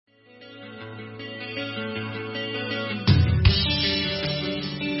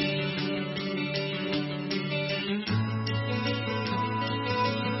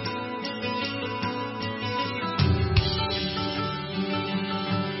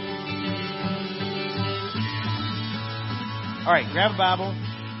All right, grab a Bible.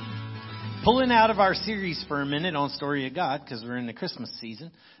 Pulling out of our series for a minute on Story of God because we're in the Christmas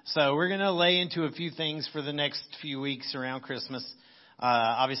season. So we're going to lay into a few things for the next few weeks around Christmas.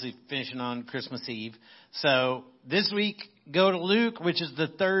 Obviously finishing on Christmas Eve. So this week, go to Luke, which is the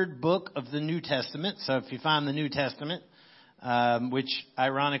third book of the New Testament. So if you find the New Testament, which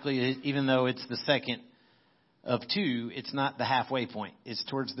ironically, even though it's the second of two, it's not the halfway point. It's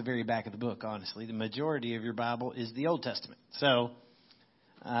towards the very back of the book, honestly. The majority of your Bible is the Old Testament. So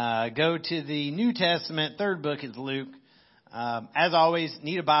go to the New Testament. Third book is Luke. As always,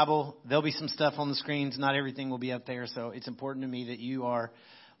 need a Bible. There'll be some stuff on the screens. Not everything will be up there. So it's important to me that you are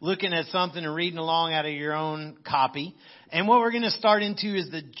looking at something and reading along out of your own copy. And what we're going to start into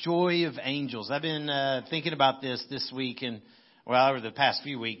is the joy of angels. I've been thinking about this week and over the past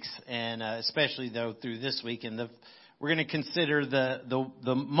few weeks, and especially though through this week. And we're going to consider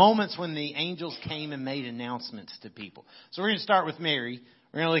the moments when the angels came and made announcements to people. So we're going to start with Mary.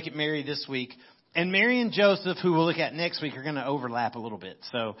 We're going to look at Mary this week. And Mary and Joseph, who we'll look at next week, are going to overlap a little bit.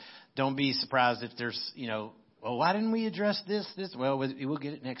 So don't be surprised if there's, why didn't we address this? Well, we'll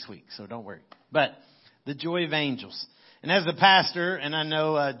get it next week, so don't worry. But the joy of angels. And as a pastor, and I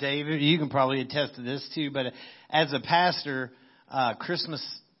know, David, you can probably attest to this too, but as a pastor, Christmas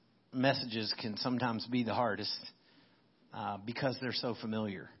messages can sometimes be the hardest because they're so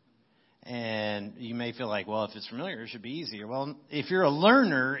familiar. And you may feel like, well, if it's familiar, it should be easier. Well, if you're a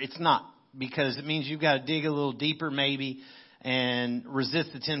learner, it's not, because it means you've got to dig a little deeper maybe and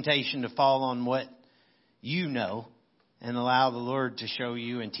resist the temptation to fall on what you know and allow the Lord to show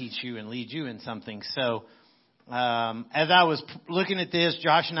you and teach you and lead you in something. So as I was looking at this,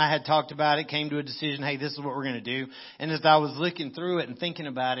 Josh and I had talked about it, came to a decision, hey, this is what we're going to do. And as I was looking through it and thinking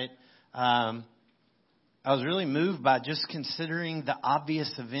about it, I was really moved by just considering the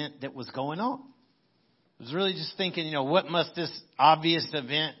obvious event that was going on. I was really just thinking, what must this obvious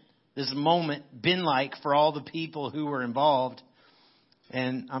event, this moment, been like for all the people who were involved?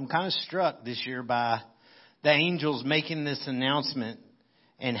 And I'm kind of struck this year by the angels making this announcement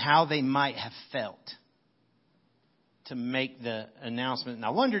and how they might have felt to make the announcement. And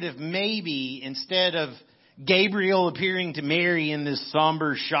I wondered if maybe instead of Gabriel appearing to Mary in this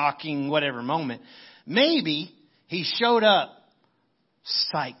somber, shocking, whatever moment, maybe he showed up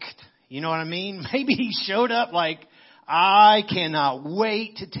psyched. You know what I mean? Maybe he showed up like, I cannot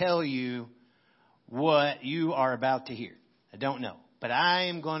wait to tell you what you are about to hear. I don't know, but I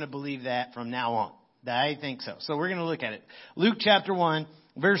am going to believe that from now on. I think so. So we're going to look at it. Luke chapter 1,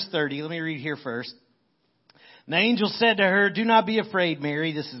 verse 30. Let me read here first. The angel said to her, do not be afraid,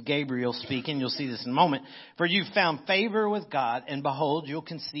 Mary. This is Gabriel speaking. You'll see this in a moment. For you've found favor with God, and behold, you'll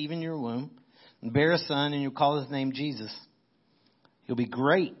conceive in your womb and bear a son, and you'll call his name Jesus. He'll be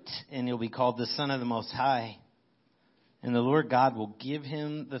great, and he'll be called the Son of the Most High. And the Lord God will give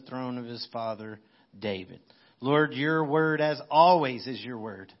him the throne of his father, David. Lord, your word, as always, is your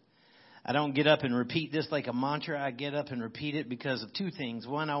word. I don't get up and repeat this like a mantra. I get up and repeat it because of two things.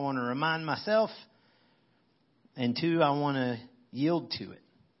 One, I want to remind myself. And two, I want to yield to it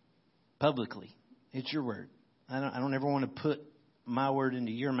publicly. It's your word. I don't ever want to put my word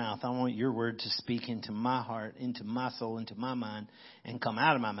into your mouth. I want your word to speak into my heart, into my soul, into my mind, and come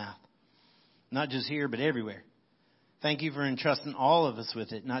out of my mouth. Not just here, but everywhere. Thank you for entrusting all of us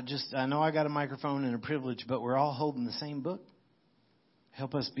with it. Not just, I know I got a microphone and a privilege, but we're all holding the same book.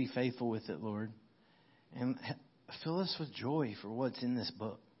 Help us be faithful with it, Lord. And fill us with joy for what's in this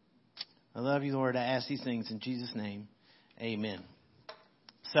book. I love you, Lord. I ask these things in Jesus' name. Amen.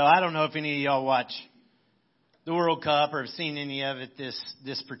 So I don't know if any of y'all watch the World Cup or have seen any of it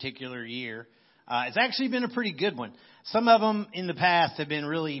this particular year. It's actually been a pretty good one. Some of them in the past have been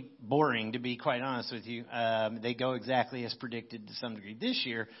really boring, to be quite honest with you. They go exactly as predicted to some degree. This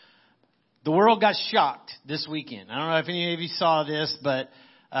year, the world got shocked this weekend. I don't know if any of you saw this, but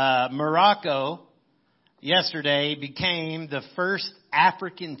Morocco yesterday became the first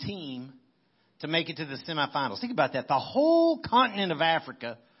African team to make it to the semifinals. Think about that. The whole continent of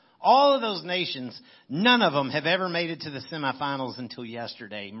Africa, all of those nations, none of them have ever made it to the semifinals until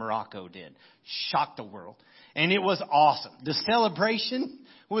yesterday. Morocco did. Shocked the world. And it was awesome. The celebration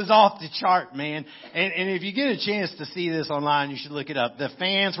was off the chart, man. And if you get a chance to see this online, you should look it up. The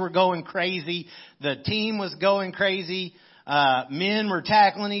fans were going crazy. The team was going crazy. Men were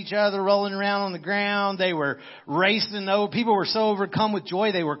tackling each other, rolling around on the ground. They were racing over. People were so overcome with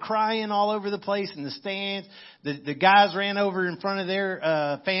joy. They were crying all over the place in the stands. The guys ran over in front of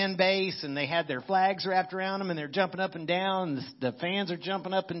their fan base, and they had their flags wrapped around them, and they're jumping up and down. The fans are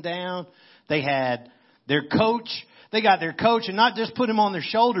jumping up and down. They had their coach. They got their coach, and not just put him on their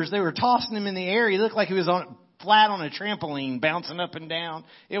shoulders. They were tossing him in the air. He looked like he was flat on a trampoline, bouncing up and down.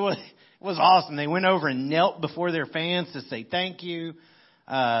 It was awesome. They went over and knelt before their fans to say thank you.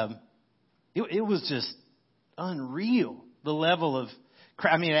 It was just unreal, the level of,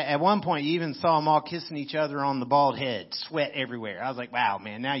 I mean, at one point you even saw them all kissing each other on the bald head, sweat everywhere. I was like, wow,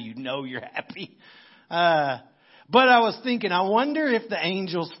 man, now you know you're happy. But I was thinking, I wonder if the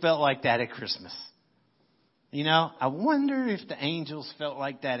angels felt like that at Christmas. You know, I wonder if the angels felt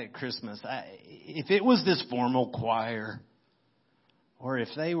like that at Christmas. If it was this formal choir or if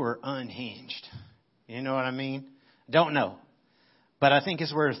they were unhinged. You know what I mean? Don't know. But I think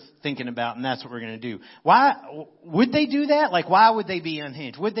it's worth thinking about, and that's what we're going to do. Why would they do that? Like, why would they be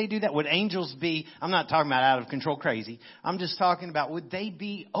unhinged? Would they do that? Would angels be, I'm not talking about out of control crazy. I'm just talking about, would they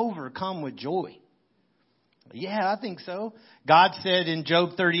be overcome with joy? Yeah, I think so. God said in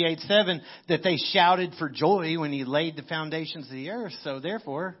Job 38:7 that they shouted for joy when he laid the foundations of the earth. So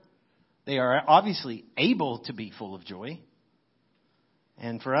therefore, they are obviously able to be full of joy.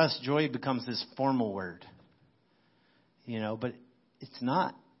 And for us, joy becomes this formal word. You know, but it's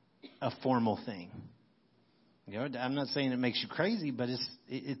not a formal thing. You know, I'm not saying it makes you crazy, but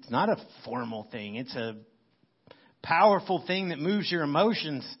it's not a formal thing. It's a powerful thing that moves your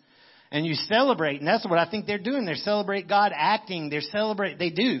emotions. And you celebrate, and that's what I think they're doing. They celebrate God acting. They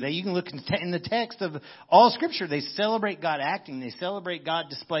do. You can look in the text of all Scripture. They celebrate God acting. They celebrate God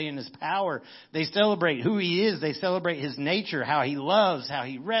displaying His power. They celebrate who He is. They celebrate His nature, how He loves, how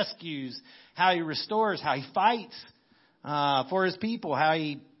He rescues, how He restores, how He fights for His people, how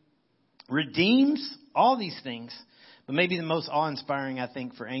He redeems, all these things. But maybe the most awe-inspiring, I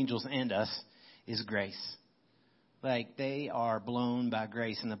think, for angels and us is grace. Like, they are blown by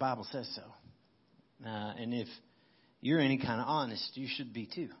grace, and the Bible says so. And if you're any kind of honest, you should be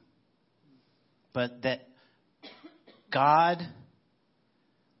too. But that God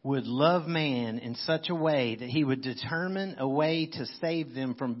would love man in such a way that He would determine a way to save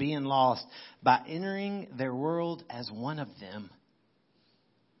them from being lost by entering their world as one of them.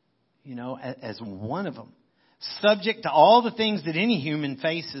 You know, as one of them. Subject to all the things that any human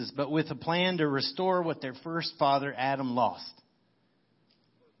faces, but with a plan to restore what their first father, Adam, lost.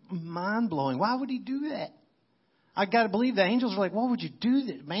 Mind-blowing. Why would He do that? I got to believe the angels are like, why would you do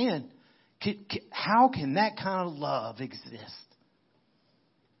that? Man, how can that kind of love exist?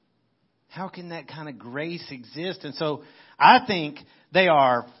 How can that kind of grace exist? And so I think they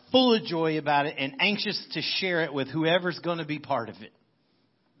are full of joy about it and anxious to share it with whoever's going to be part of it.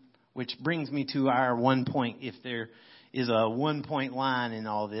 Which brings me to our 1 point, if there is a 1 point line in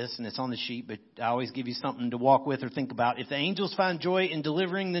all this, and it's on the sheet, but I always give you something to walk with or think about. If the angels find joy in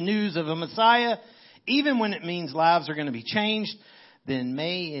delivering the news of a Messiah, even when it means lives are going to be changed, then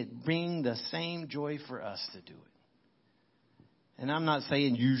may it bring the same joy for us to do it. And I'm not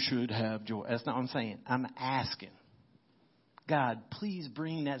saying you should have joy. That's not what I'm saying. I'm asking, God, please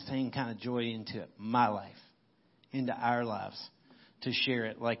bring that same kind of joy into my life, into our lives, to share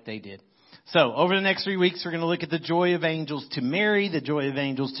it like they did. So over the next 3 weeks, we're going to look at the joy of angels to Mary, the joy of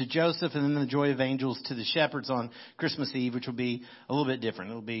angels to Joseph, and then the joy of angels to the shepherds on Christmas Eve, which will be a little bit different.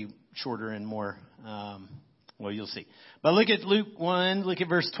 It'll be shorter and more, well, you'll see. But look at Luke 1, look at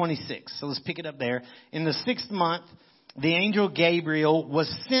verse 26. So let's pick it up there. In the 6th month, the angel Gabriel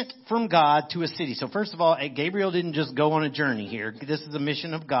was sent from God to a city. So first of all, Gabriel didn't just go on a journey here. This is a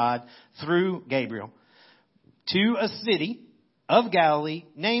mission of God through Gabriel to a city of Galilee,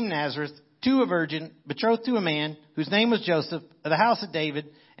 named Nazareth, to a virgin, betrothed to a man whose name was Joseph, of the house of David,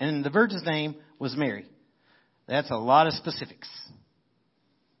 and the virgin's name was Mary. That's a lot of specifics.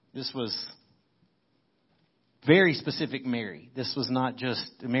 This was very specific Mary. This was not just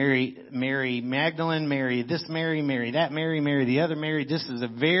Mary Magdalene, Mary this Mary that Mary the other Mary. This is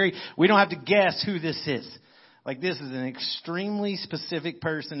we don't have to guess who this is. Like, this is an extremely specific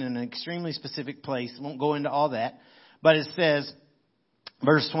person in an extremely specific place. Won't go into all that. But it says,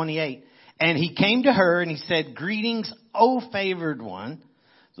 verse 28, and he came to her and he said, greetings, O favored one,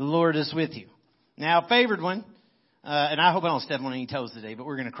 the Lord is with you. Now, favored one, and I hope I don't step on any toes today, but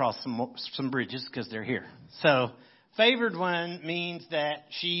we're going to cross some bridges because they're here. So, favored one means that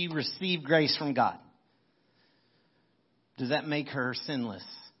she received grace from God. Does that make her sinless?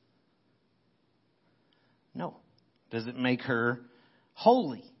 No. Does it make her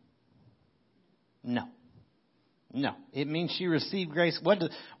holy? No. No, it means she received grace.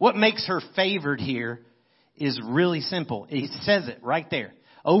 What makes her favored here is really simple. It says it right there.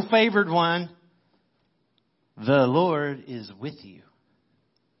 O favored one, the Lord is with you.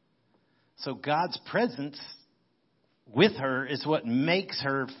 So God's presence with her is what makes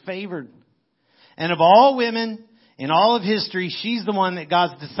her favored. And of all women In all of history, she's the one that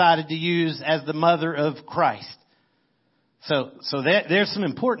God's decided to use as the mother of Christ. So there's some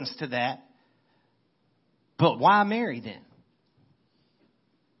importance to that. But why Mary then?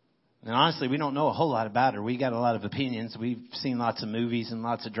 And honestly, we don't know a whole lot about her. We got a lot of opinions. We've seen lots of movies and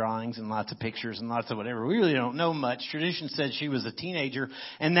lots of drawings and lots of pictures and lots of whatever. We really don't know much. Tradition says she was a teenager,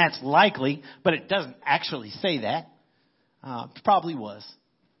 and that's likely, but it doesn't actually say that. Probably was.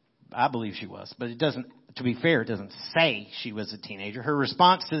 I believe she was, but it doesn't. To be fair, it doesn't say she was a teenager. Her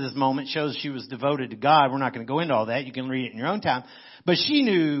response to this moment shows she was devoted to God. We're not going to go into all that. You can read it in your own time. But she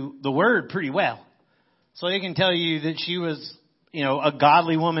knew the Word pretty well. So they can tell you that she was, a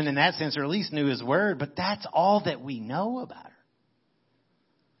godly woman in that sense, or at least knew His Word. But that's all that we know about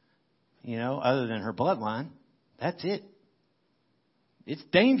her. Other than her bloodline. That's it. It's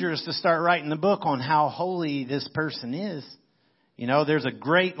dangerous to start writing the book on how holy this person is. There's a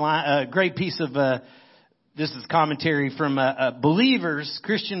great piece of this is commentary from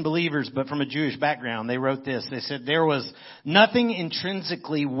Christian believers, but from a Jewish background. They wrote this. They said, there was nothing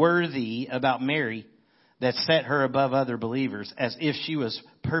intrinsically worthy about Mary that set her above other believers, as if she was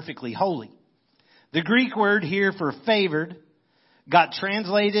perfectly holy. The Greek word here for favored got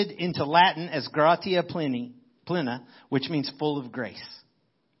translated into Latin as gratia plena, which means full of grace.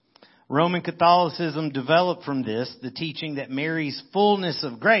 Roman Catholicism developed from this the teaching that Mary's fullness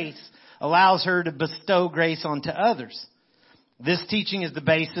of grace allows her to bestow grace onto others. This teaching is the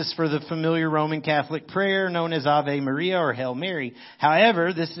basis for the familiar Roman Catholic prayer known as Ave Maria or Hail Mary.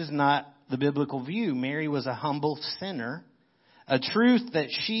 However, this is not the biblical view. Mary was a humble sinner, a truth that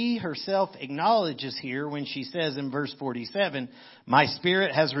she herself acknowledges here when she says in verse 47, my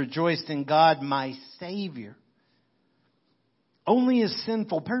spirit has rejoiced in God, my Savior. Only a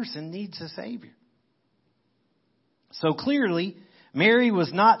sinful person needs a Savior. So clearly, Mary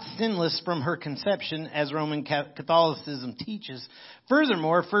was not sinless from her conception, as Roman Catholicism teaches.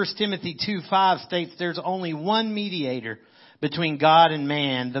 Furthermore, 1 Timothy 2:5 states there's only one mediator between God and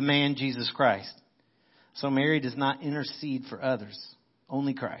man, the man Jesus Christ. So Mary does not intercede for others,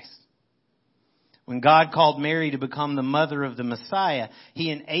 only Christ. When God called Mary to become the mother of the Messiah,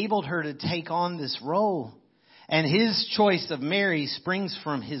 He enabled her to take on this role. And His choice of Mary springs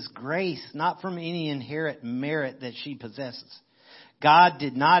from His grace, not from any inherent merit that she possesses. God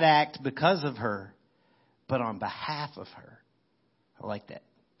did not act because of her, but on behalf of her. I like that.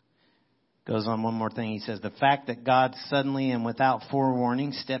 Goes on one more thing. He says, the fact that God suddenly and without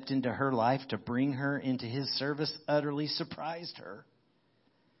forewarning stepped into her life to bring her into His service utterly surprised her.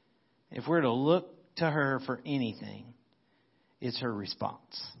 If we're to look to her for anything, it's her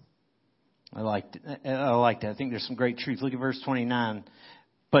response. I like that. I think there's some great truth. Look at verse 29.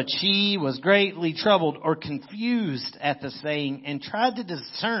 But she was greatly troubled or confused at the saying and tried to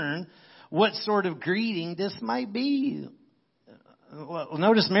discern what sort of greeting this might be. Well,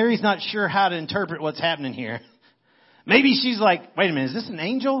 notice Mary's not sure how to interpret what's happening here. Maybe she's like, wait a minute, is this an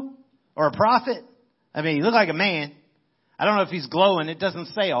angel or a prophet? I mean, he looked like a man. I don't know if he's glowing. It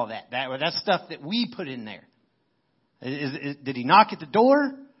doesn't say all that. That's stuff that we put in there. Did he knock at the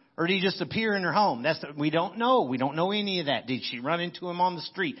door? Or did he just appear in her home? We don't know. We don't know any of that. Did she run into him on the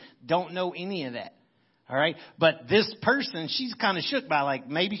street? Don't know any of that. All right. But this person, she's kind of shook by, like,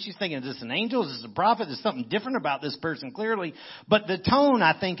 maybe she's thinking, is this an angel? Is this a prophet? There's something different about this person, clearly. But the tone,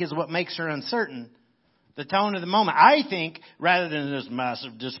 I think, is what makes her uncertain. The tone of the moment. I think, rather than this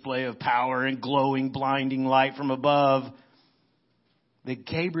massive display of power and glowing, blinding light from above, that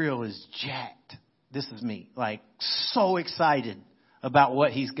Gabriel is jacked. This is me. Like, so excited about what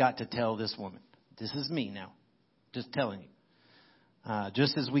he's got to tell this woman. This is me now. Just telling you.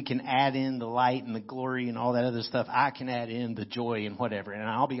 Just as we can add in the light and the glory and all that other stuff, I can add in the joy and whatever. And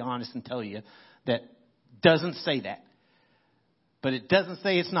I'll be honest and tell you that doesn't say that. But it doesn't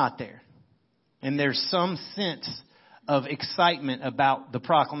say it's not there. And there's some sense of excitement about the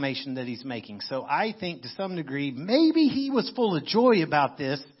proclamation that he's making. So I think to some degree, maybe he was full of joy about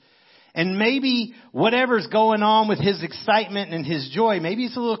this. And maybe whatever's going on with his excitement and his joy, maybe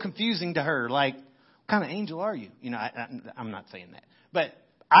it's a little confusing to her. Like, what kind of angel are you? I'm not saying that. But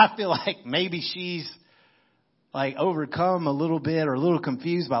I feel like maybe she's like overcome a little bit or a little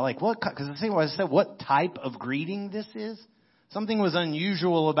confused by like what, because the thing was I said, what type of greeting this is. Something was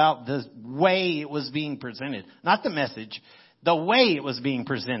unusual about the way it was being presented. Not the message, the way it was being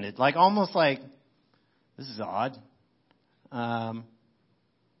presented. Like almost like, this is odd. Are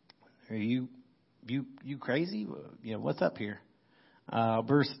you crazy? What's up here?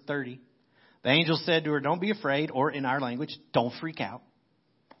 Verse 30. The angel said to her, don't be afraid, or in our language, don't freak out.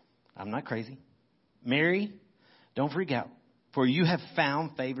 I'm not crazy. Mary, don't freak out. For you have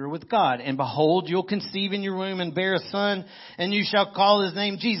found favor with God. And behold, you'll conceive in your womb and bear a son, and you shall call his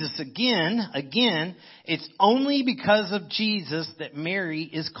name Jesus. Again, it's only because of Jesus that Mary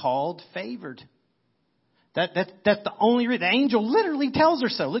is called favored. That's the only reason. The angel literally tells her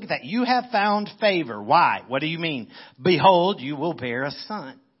so. Look at that. You have found favor. Why? What do you mean? Behold, you will bear a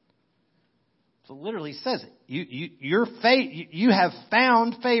son. So it literally says it. You have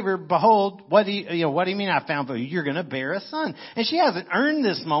found favor. Behold, what do you mean I found favor? You're going to bear a son. And she hasn't earned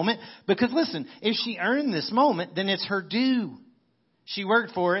this moment because listen, if she earned this moment, then it's her due. She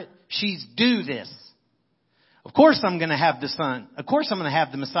worked for it. She's due this. Of course I'm going to have the Son. Of course I'm going to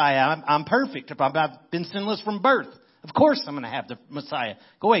have the Messiah. I'm perfect. I've been sinless from birth. Of course I'm going to have the Messiah.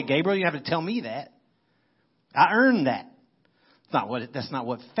 Go away, Gabriel. You have to tell me that. I earned that. That's not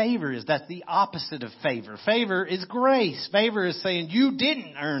what favor is. That's the opposite of favor. Favor is grace. Favor is saying you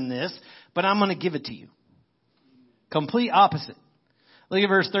didn't earn this, but I'm going to give it to you. Complete opposite. Look at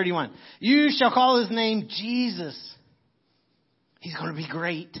verse 31. You shall call his name Jesus. He's going to be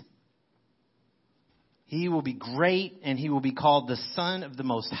great. He will be great, and he will be called the Son of the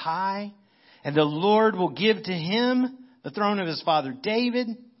Most High. And the Lord will give to him the throne of his father David.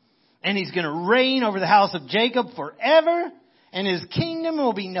 And he's going to reign over the house of Jacob forever. And his kingdom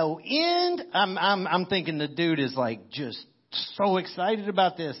will be no end. I'm thinking the dude is like just so excited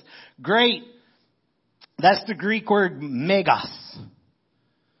about this. Great. That's the Greek word megas.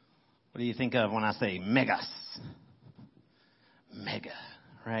 What do you think of when I say megas? Mega,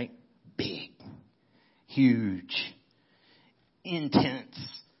 right? Big. Huge, intense,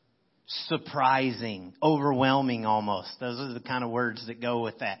 surprising, overwhelming almost. Those are the kind of words that go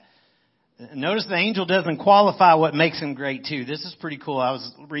with that. Notice the angel doesn't qualify what makes him great too. This is pretty cool. I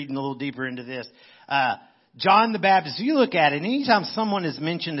was reading a little deeper into this. John the Baptist, if you look at it, anytime someone is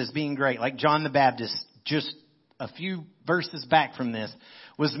mentioned as being great, like John the Baptist, just a few verses back from this,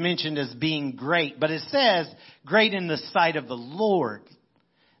 was mentioned as being great. But it says great in the sight of the Lord.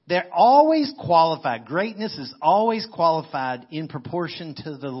 They're always qualified. Greatness is always qualified in proportion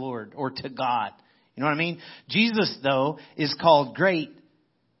to the Lord or to God. You know what I mean? Jesus, though, is called great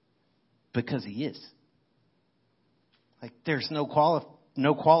because he is. Like there's no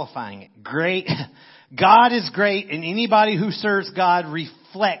qualifying it. Great. God is great, and anybody who serves God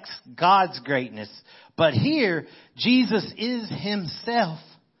reflects God's greatness. But here, Jesus is himself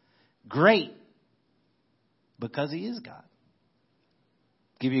great because he is God.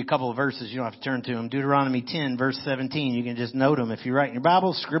 Give you a couple of verses. You don't have to turn to them. Deuteronomy 10, verse 17. You can just note them. If you write in your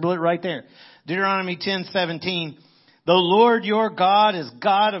Bible, scribble it right there. Deuteronomy 10:17. The Lord your God is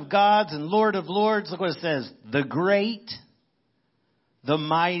God of gods and Lord of lords. Look what it says. The great, the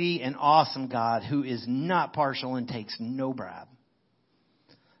mighty, and awesome God who is not partial and takes no bribe.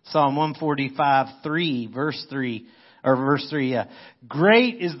 Psalm 145:3, verse 3.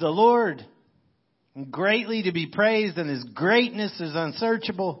 Great is the Lord. Greatly to be praised, and his greatness is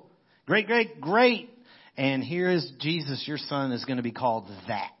unsearchable. Great, great, great. And here is Jesus, your son, is going to be called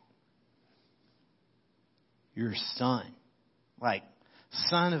that. Your son. Like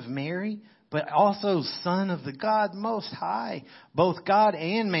son of Mary, but also son of the God Most High. Both God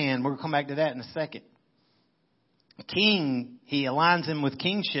and man. We'll come back to that in a second. King, he aligns him with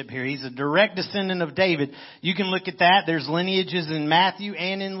kingship here. He's a direct descendant of David. You can look at that. There's lineages in Matthew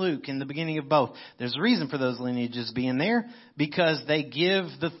and in Luke in the beginning of both. There's a reason for those lineages being there because they give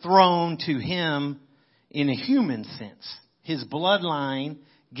the throne to him in a human sense. His bloodline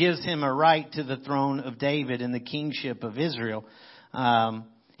gives him a right to the throne of David and the kingship of Israel.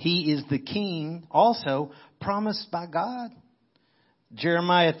 He is the king also promised by God.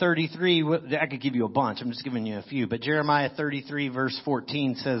 Jeremiah 33, I could give you a bunch. I'm just giving you a few. But Jeremiah 33 verse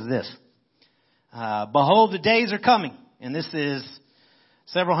 14 says this. Behold, the days are coming. And this is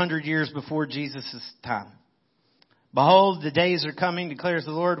several hundred years before Jesus' time. Behold, the days are coming, declares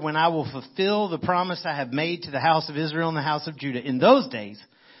the Lord, when I will fulfill the promise I have made to the house of Israel and the house of Judah. In those days,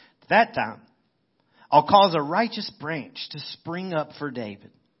 at that time, I'll cause a righteous branch to spring up for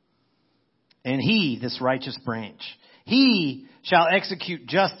David. And he, this righteous branch, he shall execute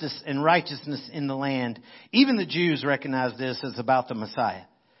justice and righteousness in the land. Even the Jews recognize this as about the Messiah.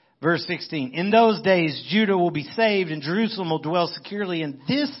 Verse 16, in those days Judah will be saved and Jerusalem will dwell securely. And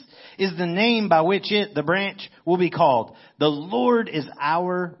this is the name by which the branch will be called. The Lord is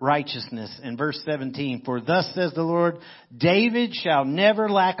our righteousness. And verse 17, for thus says the Lord, David shall never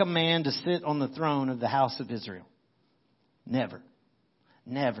lack a man to sit on the throne of the house of Israel. Never.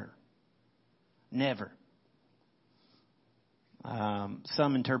 Never. Never.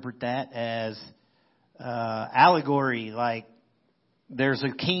 Some interpret that as allegory, like There's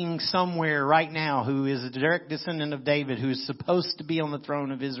a king somewhere right now who is a direct descendant of David who is supposed to be on the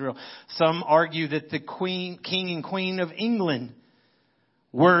throne of Israel. Some argue that the king and queen of England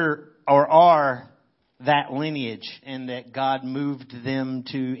were or are that lineage, and that God moved them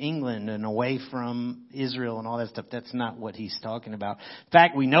to England and away from Israel and all that stuff. That's not what he's talking about. In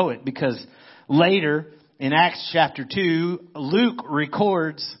fact, we know it because later in Acts chapter 2, Luke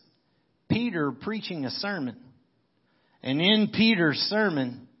records Peter preaching a sermon. And in Peter's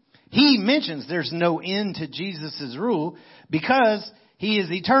sermon, he mentions there's no end to Jesus' rule because he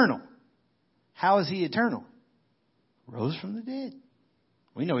is eternal. How is he eternal? Rose from the dead.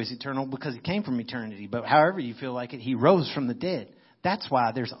 We know he's eternal because he came from eternity. But however you feel like it, he rose from the dead. That's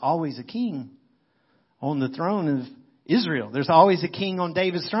why there's always a king on the throne of Israel. There's always a king on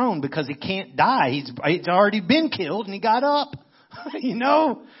David's throne because he can't die. He's already been killed and he got up.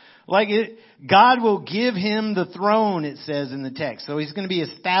 God will give him the throne, it says in the text. So he's going to be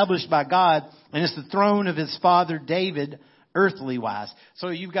established by God, and it's the throne of his father David, earthly wise. So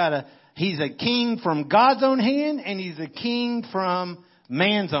he's a king from God's own hand, and he's a king from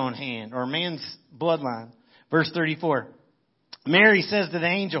man's own hand, or man's bloodline. Verse 34. Mary says to the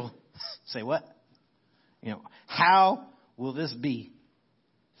angel, say what? How will this be?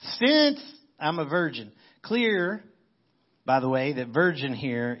 Since I'm a virgin. Clear, by the way, that virgin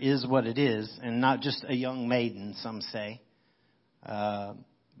here is what it is, and not just a young maiden, some say,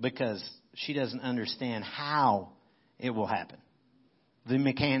 because she doesn't understand how it will happen. The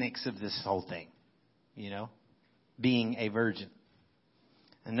mechanics of this whole thing, being a virgin.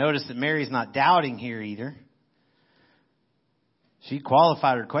 And notice that Mary's not doubting here either. She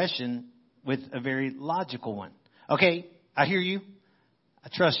qualified her question with a very logical one. Okay, I hear you. I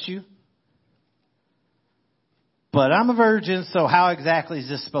trust you. But I'm a virgin, so how exactly is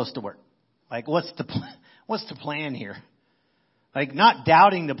this supposed to work? What's the plan here? Not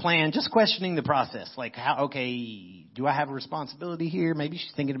doubting the plan, just questioning the process. Do I have a responsibility here? Maybe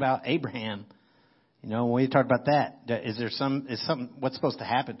she's thinking about Abraham. When we talk about that, what's supposed to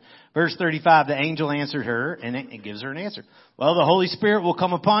happen? Verse 35, the angel answered her, and it gives her an answer. Well, the Holy Spirit will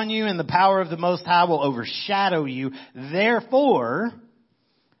come upon you, and the power of the Most High will overshadow you. Therefore,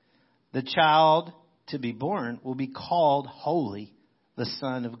 the child to be born will be called Holy, the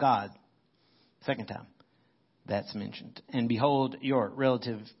Son of God. Second time that's mentioned. And behold, your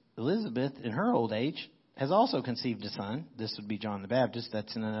relative Elizabeth, in her old age, has also conceived a son. This would be John the Baptist.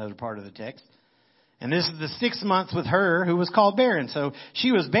 That's in another part of the text. And this is the 6 months with her who was called barren. So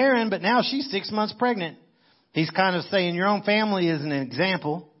she was barren, but now she's 6 months pregnant. He's kind of saying your own family is an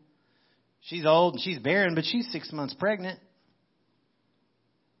example. She's old and she's barren, but she's 6 months pregnant.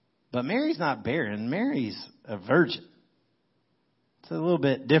 But Mary's not barren. Mary's a virgin. It's a little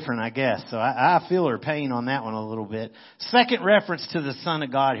bit different, I guess. So I feel her pain on that one a little bit. Second reference to the Son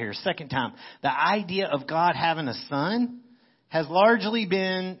of God here. Second time. The idea of God having a son has largely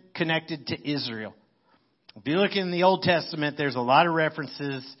been connected to Israel. If you look in the Old Testament, there's a lot of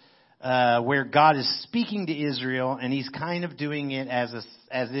references where God is speaking to Israel, and he's kind of doing it as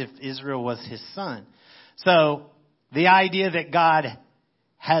if Israel was his son. So the idea that God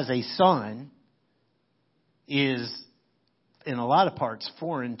has a son is, in a lot of parts,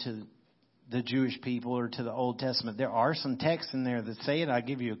 foreign to the Jewish people or to the Old Testament. There are some texts in there that say it. I'll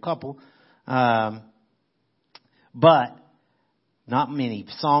give you a couple. But not many.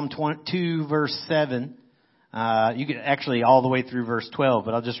 Psalm 2, verse 7. You can actually all the way through verse 12,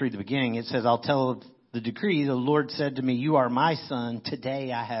 but I'll just read the beginning. It says, I'll tell of the decree. The Lord said to me, you are my son.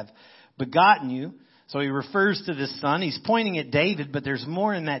 Today I have begotten you. So he refers to this son. He's pointing at David, but there's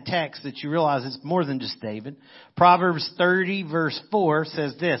more in that text that you realize it's more than just David. Proverbs 30, verse 4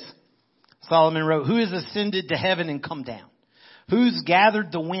 says this. Solomon wrote, who has ascended to heaven and come down? Who's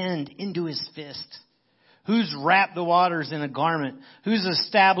gathered the wind into his fist? Who's wrapped the waters in a garment? Who's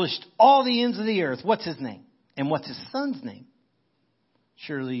established all the ends of the earth? What's his name? And what's his son's name?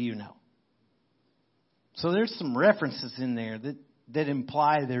 Surely you know. So there's some references in there that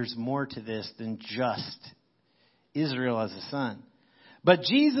imply there's more to this than just Israel as a son. But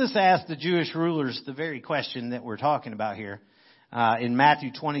Jesus asked the Jewish rulers the very question that we're talking about here. In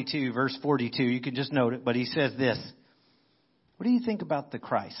Matthew 22, verse 42, you can just note it, but he says this. What do you think about the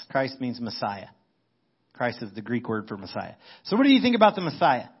Christ? Christ means Messiah. Christ is the Greek word for Messiah. So what do you think about the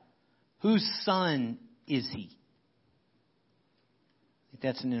Messiah? Whose son is he? I think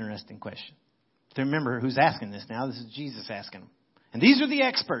that's an interesting question. To remember who's asking this now. This is Jesus asking them. And these are the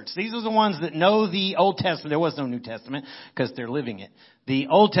experts. These are the ones that know the Old Testament. There was no New Testament because they're living it. The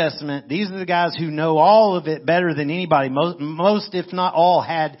Old Testament, these are the guys who know all of it better than anybody. Most, if not all,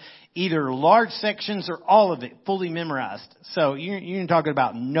 had either large sections or all of it fully memorized. So you're talking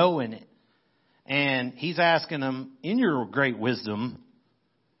about knowing it. And he's asking them, in your great wisdom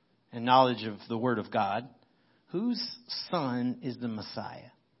and knowledge of the Word of God, whose son is the Messiah?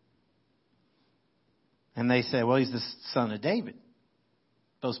 And they say, well, he's the son of David.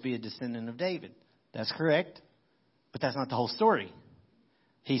 Supposed to be a descendant of David. That's correct. But that's not the whole story.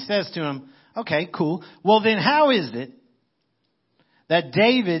 He says to him, okay, cool. Well, then how is it that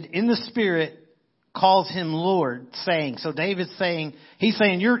David in the Spirit calls him Lord, saying, so David's saying, he's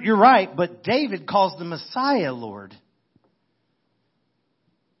saying, you're right, but David calls the Messiah Lord.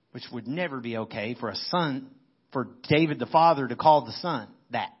 Which would never be okay for a son, for David the father to call the son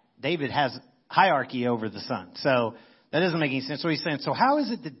that. David has hierarchy over the son. So that doesn't make any sense. So he's saying, so how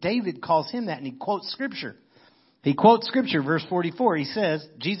is it that David calls him that? And he quotes Scripture. He quotes Scripture, verse 44. He says,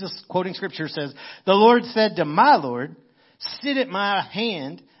 Jesus quoting Scripture says, the Lord said to my Lord, sit at my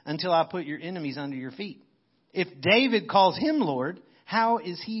hand until I put your enemies under your feet. If David calls him Lord, how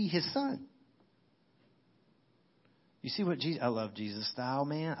is he his son? You see what Jesus, I love Jesus' style,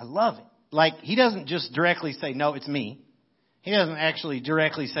 man. I love it. Like, he doesn't just directly say, no, it's me. He doesn't actually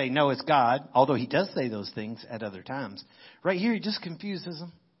directly say, no, it's God. Although he does say those things at other times. Right here, he just confuses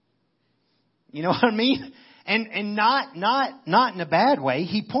them. You know what I mean? And not in a bad way.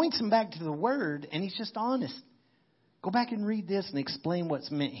 He points them back to the Word, and he's just honest. Go back and read this and explain what's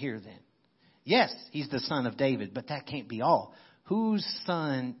meant here then. Yes, he's the son of David, but that can't be all. Whose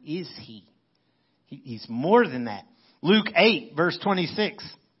son is he? He's more than that. Luke 8, verse 26.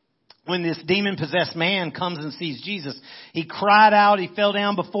 When this demon-possessed man comes and sees Jesus, he cried out, he fell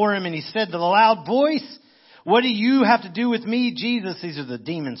down before him, and he said with a loud voice, what do you have to do with me, Jesus? These are the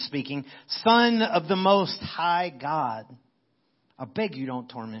demons speaking. Son of the Most High God. I beg you don't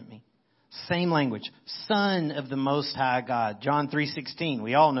torment me. Same language. Son of the Most High God. John 3:16.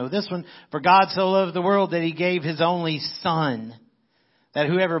 We all know this one. For God so loved the world that he gave his only Son, that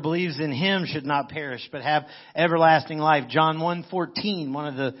whoever believes in him should not perish, but have everlasting life. John 1:14, one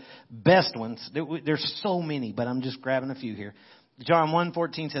of the best ones. There's so many, but I'm just grabbing a few here. John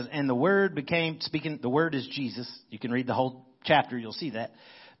 1:14 says, and the Word became, speaking, the Word is Jesus. You can read the whole chapter, you'll see that.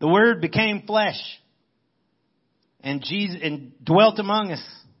 The Word became flesh and Jesus and dwelt among us.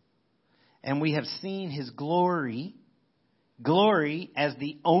 And we have seen his glory as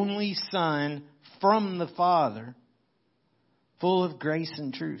the only Son from the Father, full of grace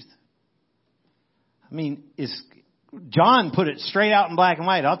and truth. I mean, John put it straight out in black and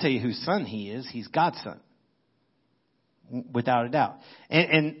white. I'll tell you whose son he is. He's God's son. Without a doubt.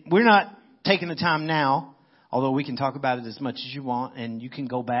 And we're not taking the time now, although we can talk about it as much as you want. And you can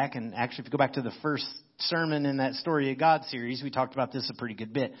go back and actually, if you go back to the first sermon in that Story of God series, we talked about this a pretty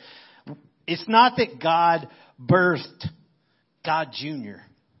good bit. It's not that God birthed God Jr.,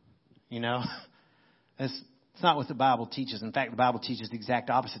 you know. It's not what the Bible teaches. In fact, the Bible teaches the exact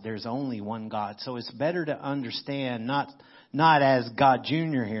opposite. There's only one God. So it's better to understand not as God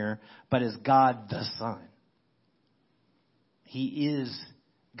Jr. here, but as God the Son. He is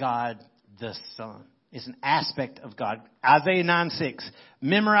God the Son. It's an aspect of God. Isaiah 9:6.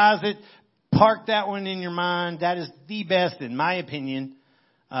 Memorize it. Park that one in your mind. That is the best, in my opinion,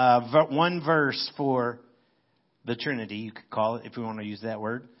 one verse for the Trinity, you could call it, if we want to use that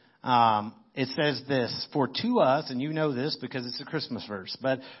word. It says this, for to us, and you know this because it's a Christmas verse,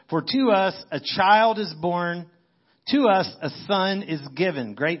 but for to us a child is born, to us a son is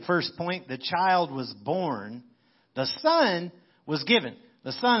given. Great first point. The child was born. The son was given.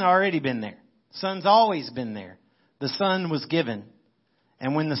 The son already been there. Son's always been there. The son was given.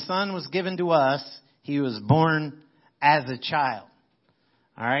 And when the son was given to us, he was born as a child.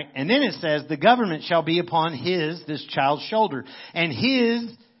 All right. And then it says the government shall be upon this child's shoulder, and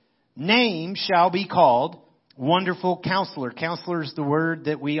his name shall be called Wonderful Counselor. Counselor is the word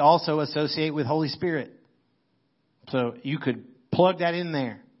that we also associate with Holy Spirit. So you could plug that in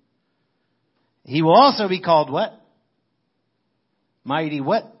there. He will also be called what? Mighty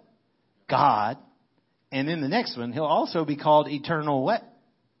what? God. And then the next one, he'll also be called Eternal what?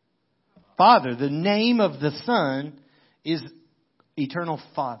 Father. The name of the Son is Eternal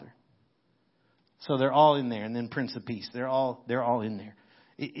Father. So they're all in there. And then Prince of Peace. They're all in there.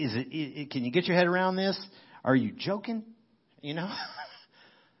 Can you get your head around this? Are you joking? You know?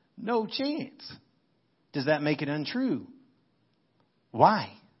 No chance. Does that make it untrue?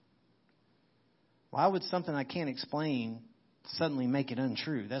 Why? Why would something I can't explain suddenly make it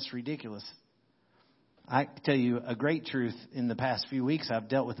untrue? That's ridiculous. I tell you a great truth. In the past few weeks, I've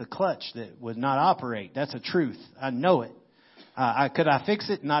dealt with a clutch that would not operate. That's a truth. I know it. Could I fix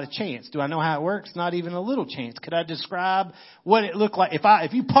it? Not a chance. Do I know how it works? Not even a little chance. Could I describe what it looked like?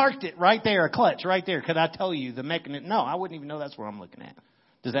 If you parked it right there, a clutch right there, could I tell you the mechanism? No, I wouldn't even know that's what I'm looking at.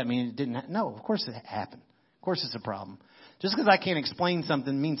 Does that mean it didn't? No, of course it happened. Of course it's a problem. Just because I can't explain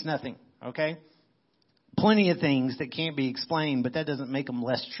something means nothing, okay? Plenty of things that can't be explained, but that doesn't make them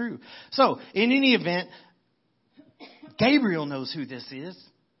less true. So, in any event, Gabriel knows who this is.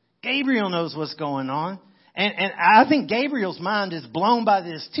 Gabriel knows what's going on. And I think Gabriel's mind is blown by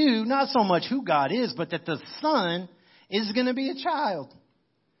this too. Not so much who God is, but that the son is going to be a child.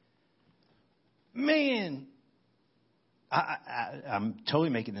 Man, I'm totally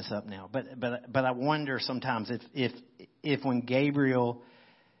making this up now. But I wonder sometimes if when Gabriel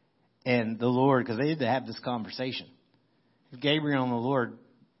and the Lord, because they had to have this conversation. If Gabriel and the Lord,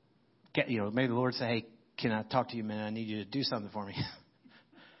 maybe the Lord say, hey, can I talk to you a minute? I need you to do something for me.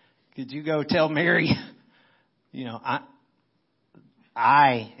 Could you go tell Mary,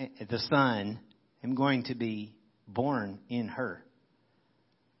 I, the son, am going to be born in her.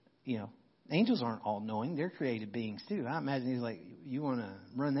 Angels aren't all knowing. They're created beings too. I imagine he's like, you want to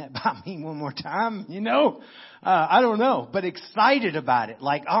run that by me one more time? I don't know, but excited about it.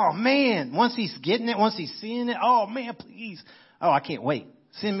 Like, oh man, once he's getting it, once he's seeing it, oh man, please. Oh, I can't wait.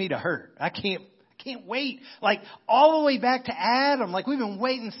 Send me to her. I can't wait. Like all the way back to Adam. Like we've been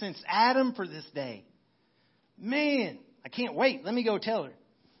waiting since Adam for this day. Man, I can't wait. Let me go tell her.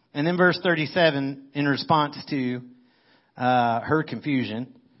 And then verse 37, in response to her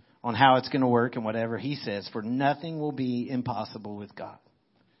confusion on how it's going to work and whatever, he says, for nothing will be impossible with God.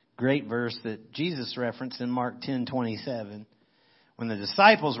 Great verse that Jesus referenced in Mark 10:27. When the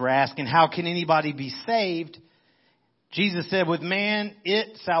disciples were asking, how can anybody be saved? Jesus said, with man,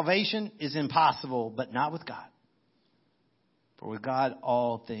 salvation is impossible, but not with God. For with God,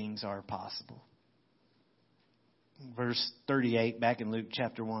 all things are possible. Verse 38, back in Luke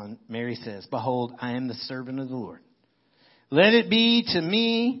chapter 1, Mary says, behold, I am the servant of the Lord. Let it be to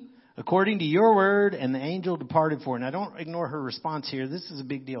me according to your word. And the angel departed for her. Now don't ignore her response here. This is a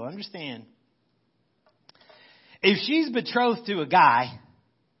big deal. Understand. If she's betrothed to a guy,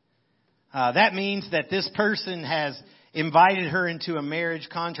 that means that this person has invited her into a marriage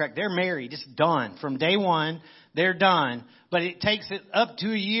contract. They're married. It's done. From day one, they're done. But it takes it up to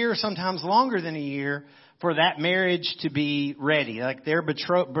a year, sometimes longer than a year, for that marriage to be ready. Like their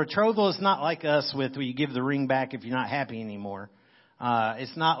betrothal is not like us where you give the ring back if you're not happy anymore.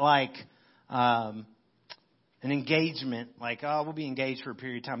 It's not like an engagement, like, oh, we'll be engaged for a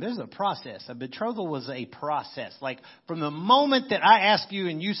period of time. There's a process. A betrothal was a process. Like from the moment that I ask you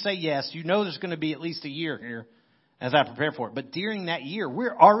and you say yes, there's going to be at least a year here as I prepare for it. But during that year,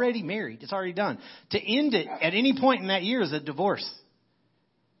 we're already married. It's already done. To end it at any point in that year is a divorce.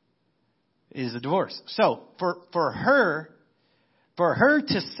 So for her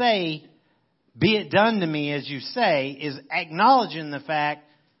to say, be it done to me as you say, is acknowledging the fact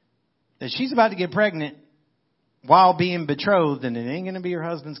that she's about to get pregnant while being betrothed, and it ain't going to be her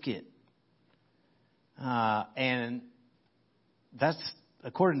husband's kid. And that's,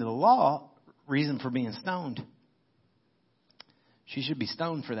 according to the law, reason for being stoned. She should be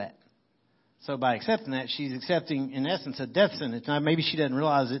stoned for that. So by accepting that, she's accepting, in essence, a death sentence. Now, maybe she doesn't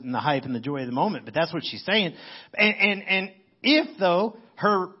realize it in the hype and the joy of the moment, but that's what she's saying. And if, though,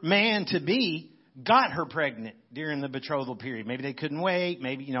 her man-to-be got her pregnant during the betrothal period, maybe they couldn't wait,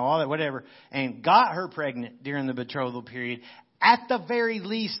 maybe, all that, whatever, and got her pregnant during the betrothal period, at the very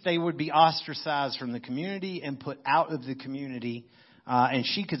least, they would be ostracized from the community and put out of the community, and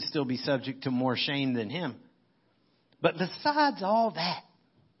she could still be subject to more shame than him. But besides all that,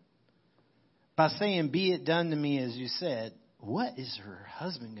 by saying, be it done to me as you said, what is her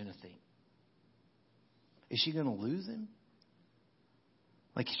husband going to think? Is she going to lose him?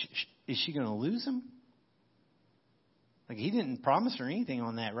 Like, is she going to lose him? Like, he didn't promise her anything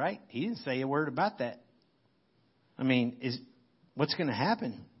on that, right? He didn't say a word about that. I mean, what's going to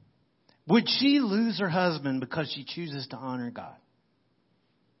happen? Would she lose her husband because she chooses to honor God?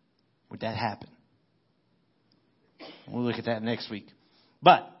 Would that happen? We'll look at that next week.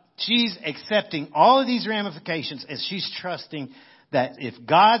 But she's accepting all of these ramifications as she's trusting that if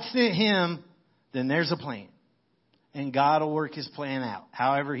God sent him, then there's a plan. And God will work his plan out.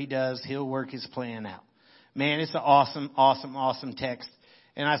 However he does, he'll work his plan out. Man, it's an awesome, awesome, awesome text.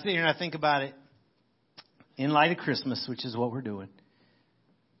 And I sit here and I think about it in light of Christmas, which is what we're doing.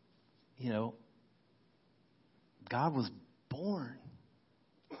 God was born.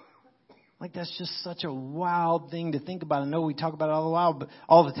 Like, that's just such a wild thing to think about. I know we talk about it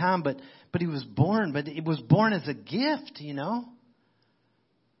all the time, but he was born. But it was born as a gift, He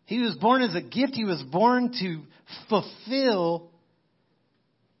was born as a gift. He was born to fulfill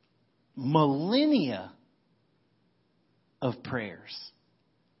millennia of prayers.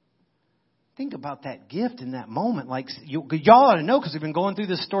 Think about that gift in that moment. Like, y'all ought to know, because we've been going through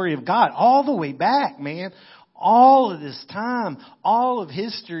the story of God all the way back, man. All of this time, all of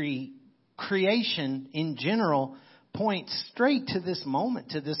history, creation in general, points straight to this moment,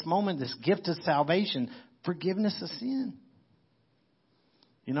 this gift of salvation, forgiveness of sin.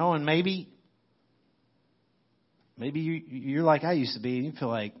 You know, and maybe you're like I used to be, and you feel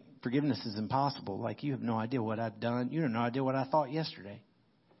like forgiveness is impossible. Like, you have no idea what I've done. You have no idea what I thought yesterday.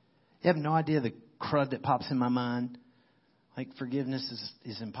 You have no idea the crud that pops in my mind. Like, forgiveness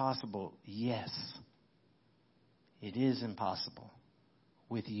is impossible. Yes, it is impossible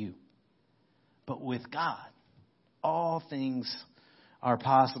with you. But with God, all things are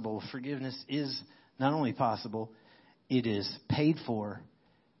possible. Forgiveness is not only possible, it is paid for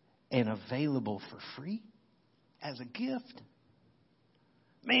and available for free as a gift.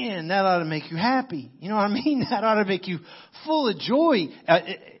 Man, that ought to make you happy. You know what I mean? That ought to make you full of joy.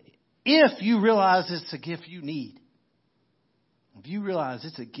 If you realize it's a gift you need. If you realize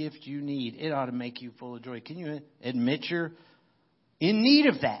it's a gift you need, it ought to make you full of joy. Can you admit you're in need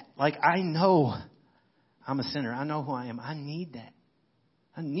of that? Like, I know I'm a sinner. I know who I am. I need that.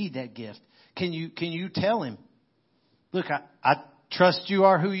 I need that gift. Can you tell him, look, I trust you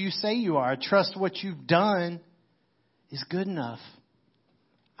are who you say you are. I trust what you've done is good enough.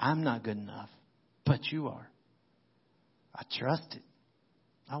 I'm not good enough, but you are. I trust it.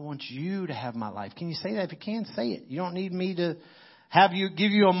 I want you to have my life. Can you say that? If you can, say it. You don't need me to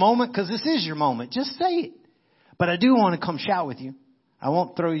give you a moment, because this is your moment. Just say it. But I do want to come shout with you. I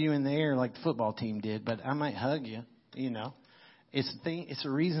won't throw you in the air like the football team did, but I might hug you. You know, it's a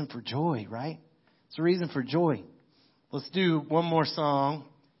reason for joy, right? It's a reason for joy. Let's do one more song.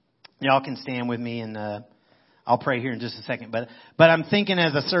 Y'all can stand with me, and I'll pray here in just a second. But I'm thinking,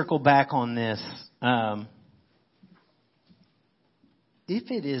 as I circle back on this, if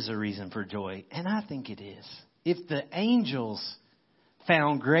it is a reason for joy, and I think it is, if the angels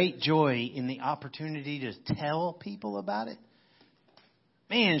found great joy in the opportunity to tell people about it,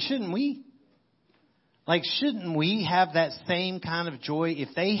 man, shouldn't we? Like, shouldn't we have that same kind of joy if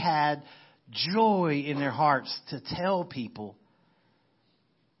they had joy in their hearts to tell people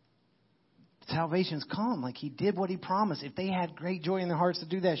salvation's come? Like, he did what he promised. If they had great joy in their hearts to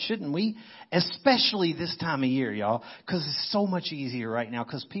do that, shouldn't we? Especially this time of year, y'all, because it's so much easier right now,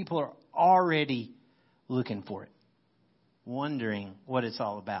 because people are already looking for it, wondering what it's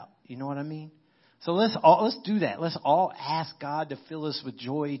all about. You know what I mean? So let's do that. Let's all ask God to fill us with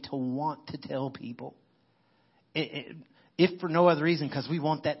joy to want to tell people. If for no other reason, because we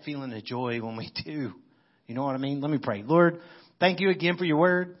want that feeling of joy when we do. You know what I mean? Let me pray. Lord, thank you again for your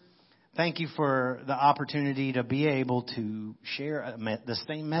word. Thank you for the opportunity to be able to share the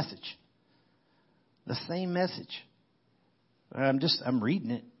same message. The same message. I'm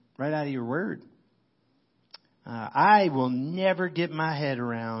reading it right out of your word. I will never get my head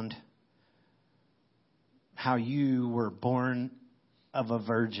around how you were born of a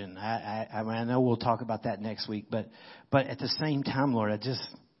virgin. I know we'll talk about that next week, but at the same time, Lord,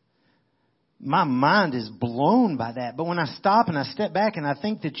 my mind is blown by that. But when I stop and I step back and I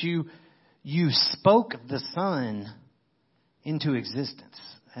think that you spoke the Son into existence,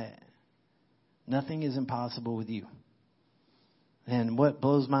 nothing is impossible with you. And what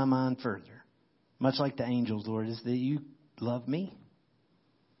blows my mind further, much like the angels, Lord, is that you love me.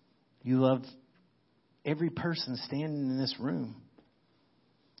 You love every person standing in this room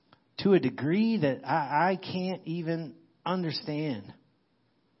to a degree that I can't even understand.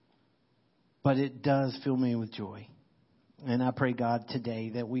 But it does fill me with joy. And I pray, God, today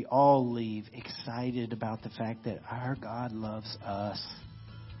that we all leave excited about the fact that our God loves us.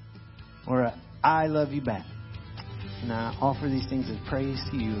 Or I love you back. And I offer these things as praise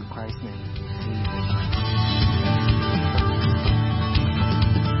to you in Christ's name. Amen.